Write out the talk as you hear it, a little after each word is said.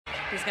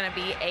block is going to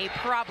be a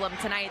problem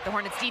tonight. The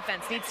Hornets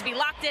defense needs to be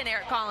locked in,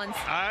 Eric Collins.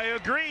 I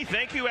agree.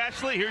 Thank you,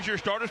 Ashley. Here's your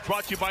starters,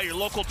 brought to you by your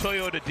local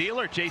Toyota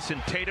dealer.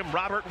 Jason Tatum,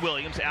 Robert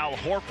Williams, Al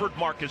Horford,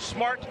 Marcus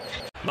Smart,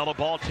 Melo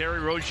Ball, Terry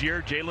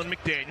Rozier, Jalen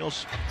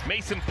McDaniels,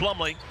 Mason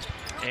Plumlee,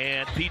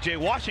 and P.J.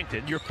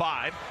 Washington, your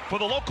 5 for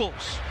the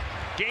locals.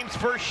 Game's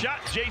first shot,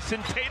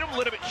 Jason Tatum, a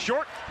little bit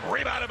short,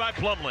 rebounded by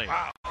Plumlee.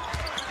 Wow.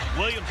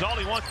 Williams, all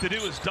he wants to do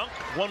is dunk.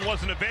 One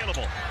wasn't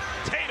available.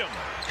 Tatum.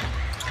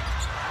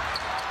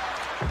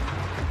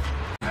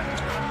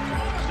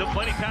 Still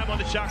plenty of time on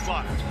the shot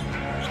clock.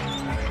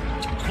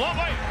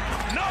 Plumlee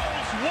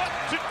knows what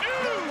to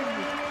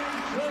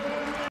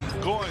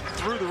do. Going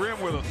through the rim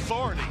with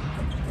authority.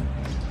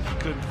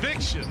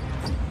 Conviction.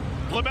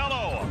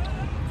 LaMelo.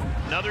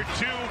 Another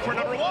 2 for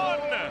number 1.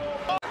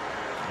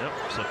 Yep,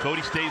 so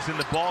Cody stays in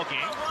the ball game.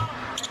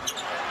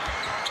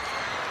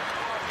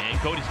 And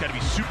Cody's got to be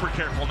super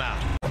careful now.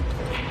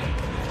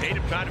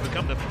 Tatum trying to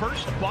become the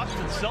first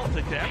Boston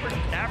Celtic to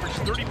average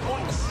 30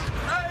 points.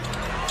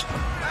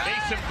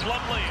 Mason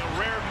Plumlee, a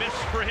rare miss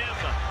for him.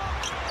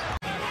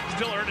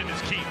 Still earning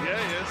his keep. Yeah,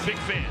 he is. Big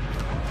fan.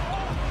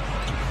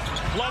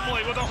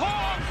 Plumlee with a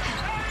hawk.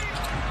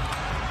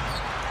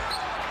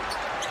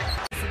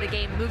 The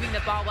game, moving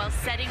the ball well,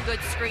 setting good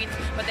screens,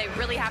 but they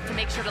really have to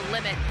make sure to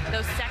limit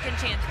those second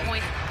chance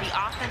points. The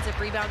offensive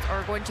rebounds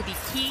are going to be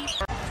key.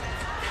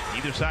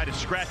 Either side is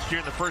scratched here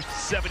in the first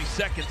 70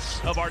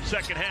 seconds of our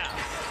second half.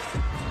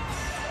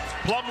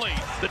 Plumlee,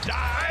 the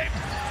dive,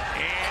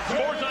 and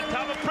scores on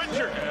top of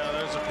Pritchard. Yeah,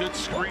 there's a good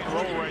screen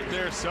roll right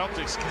there.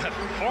 Celtics got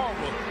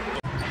horrible.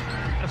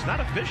 That's not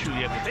official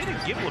yet, but they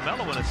didn't give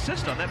LaMelo an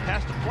assist on that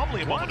pass to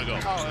Plumlee a moment ago.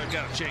 Oh, they've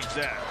got to change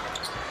that.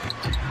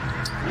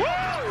 Woo!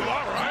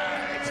 All right.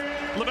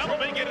 LaMelo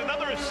may get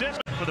another assist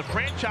for the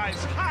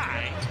franchise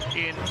high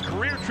in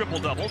career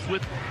triple-doubles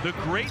with the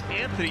great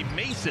Anthony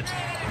Mason.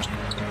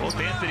 Both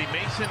Anthony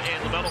Mason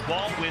and LaMelo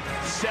Ball with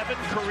 7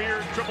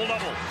 career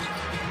triple-doubles.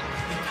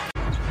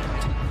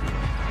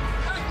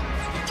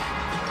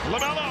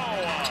 LaMelo!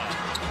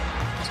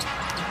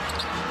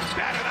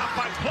 Batted out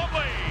by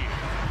Plumlee.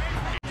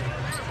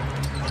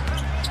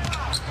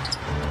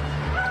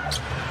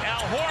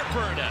 Al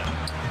Horford.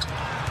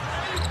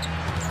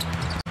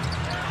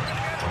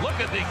 Look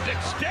at the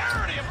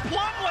dexterity of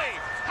Plumlee.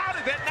 How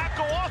did that not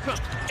go off him?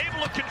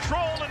 Able to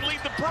control and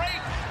lead the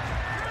break.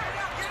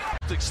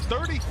 Celtics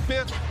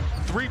 35th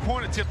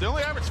three-point attempt. They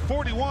only average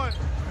 41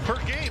 per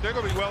game. They're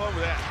going to be well over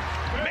that.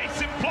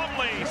 Mason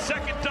Plumlee,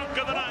 second dunk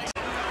of the night.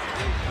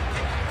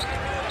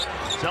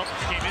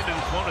 Celtics came into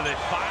this one with a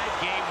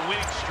 5-game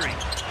winning streak.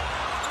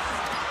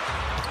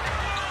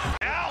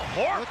 Al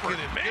Horford,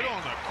 man, get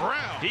on the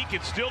ground. He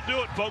can still do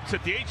it, folks,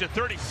 at the age of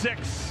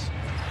 36.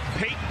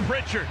 Peyton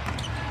Pritchard.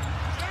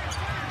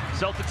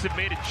 Celtics have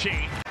made a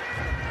change.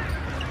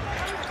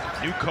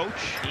 New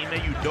coach,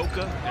 Ime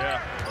Udoka,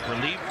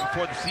 relieved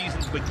before the season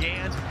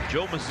began.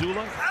 Joe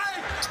Mazzulla,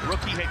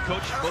 rookie head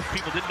coach. Most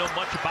people didn't know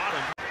much about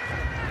him.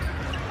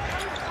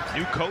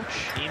 New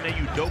coach, Ime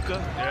Udoka,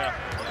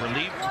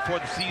 relieved before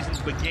the season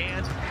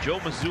began. Joe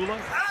Mazzulla,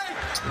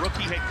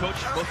 rookie head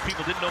coach. Most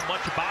people didn't know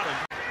much about him.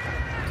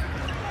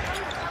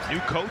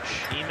 New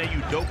coach, Ime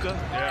Udoka,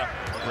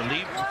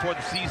 relieved before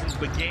the season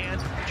began.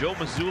 Joe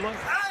Mazzulla,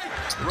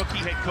 rookie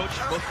head coach.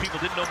 Most people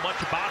didn't know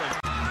much about him.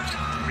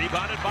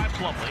 Rebounded by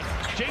Plumlee.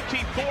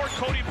 JT Thor,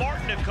 Cody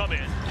Martin have come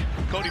in.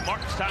 Cody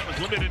Martin's time was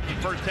limited in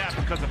the first half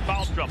because of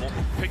foul trouble.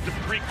 Picked up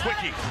 3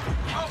 quickies.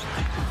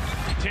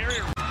 Terry,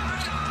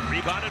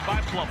 rebounded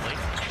by Plumlee.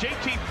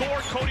 JT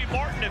Thor, Cody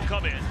Martin have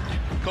come in.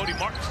 Cody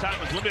Martin's time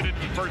was limited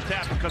in the first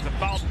half because of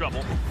foul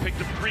trouble. Picked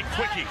up 3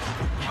 quickies.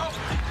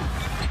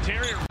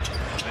 Terry.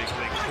 They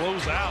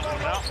close out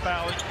without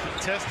fouling,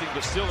 contesting,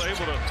 but still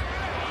able to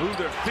move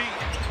their feet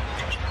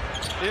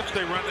if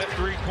they run that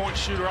 3-point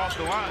shooter off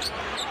the line.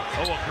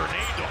 Oh, a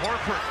grenade to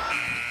Horford.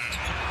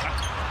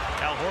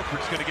 Al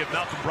Horford's going to give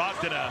Malcolm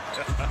Brogdon a...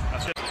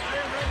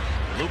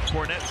 Luke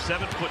Hornet,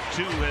 7'2",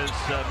 has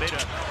made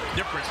a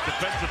difference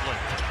defensively.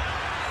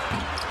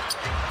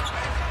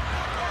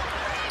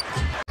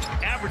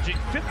 Averaging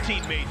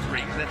 15 made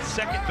threes. That's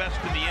second best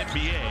in the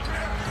NBA.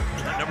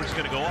 That number's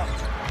going to go up.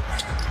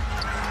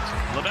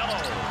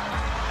 LaMelo.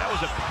 That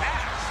was a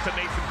pass to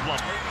Mason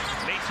Plumlee.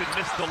 Mason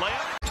missed the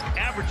layup.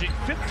 Averaging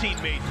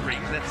 15 made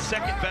threes. That's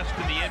second best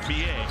in the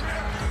NBA.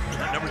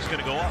 That number's going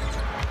to go up.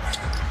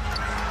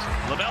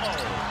 LaMelo.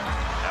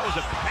 That was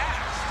a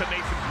pass to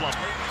Mason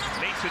Plumlee.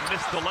 Mason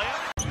missed the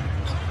layup.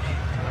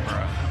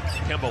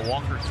 Kemba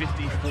Walker,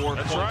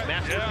 54-point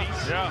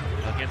masterpiece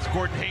against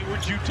Gordon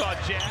Hayward's Utah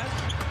Jazz.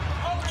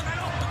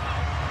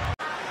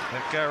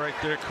 That guy right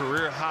there,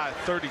 career high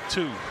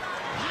 32.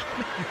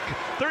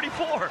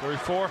 34.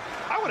 34.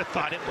 I would have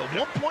thought at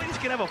one point he's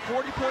going to have a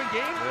 40-point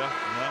game. Yeah,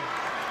 no.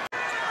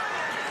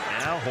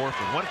 Al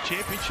Horford won a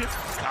championship.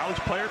 College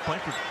player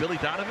playing for Billy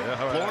Donovan,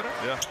 Florida.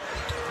 Yeah,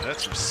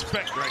 that's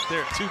respect right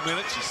there. 2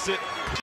 minutes, you sit.